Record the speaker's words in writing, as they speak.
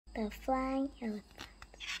the flying elephant.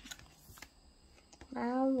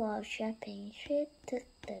 Mom was shopping. She took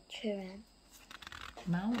the children.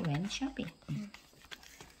 Mom went shopping.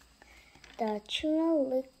 The children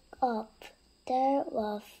looked up. There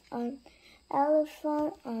was an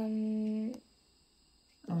elephant on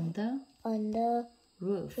the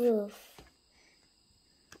roof.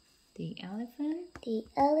 The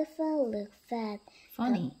elephant looked fat.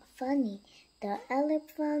 funny. The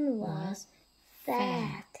elephant was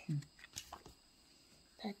fat.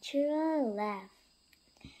 The children laughed.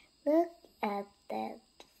 Look at that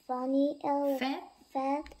funny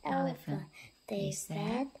fat elephant. They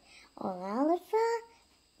said, "Oh, elephant,"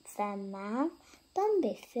 said Mom. Don't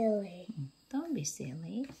be silly. Don't be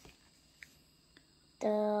silly.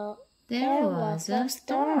 There was a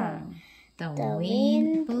storm. The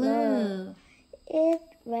wind blew. It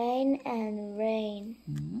rained and rained.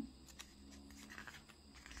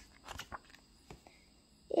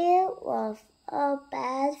 It was a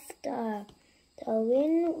bad storm. The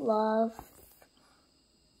wind was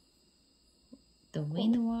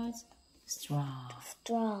strong.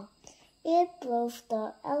 It blew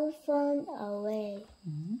the elephant away.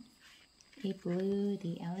 It blew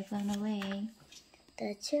the elephant away.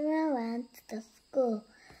 The children went to school.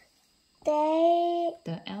 The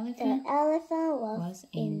elephant was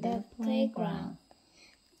in the playground.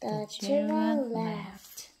 The children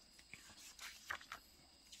laughed.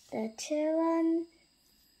 The children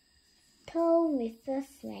told Mrs.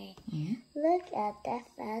 May, "Look at that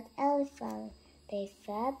fat elephant." They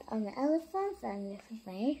sat on the elephant and Mrs.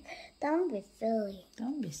 May, "Don't be silly."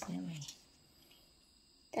 Don't be silly.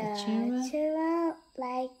 The children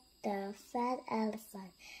liked the fat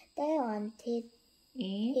elephant. They wanted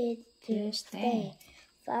it to stay.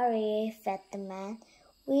 "Sorry," said the man.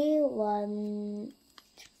 "We want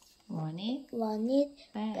it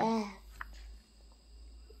back."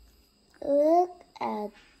 "Look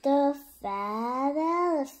at the fat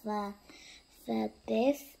elephant," said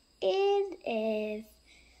Biff. "It is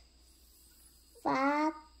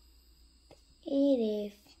fat. It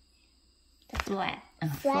is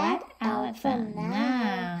flat elephant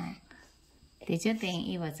now. Did you think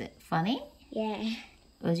it was funny? Yeah.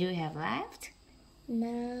 Would you have laughed?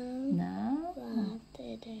 No.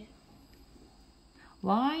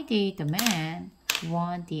 Why did the man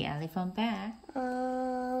want the elephant back?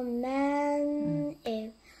 Man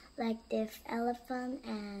is like this elephant,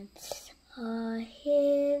 and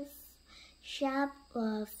his shop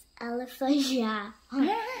was elephant shop.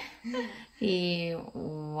 He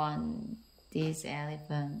want this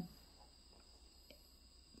elephant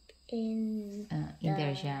in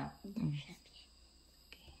their shop.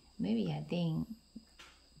 Maybe I think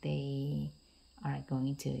they are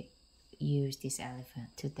going to use this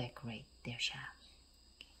elephant to decorate their shop.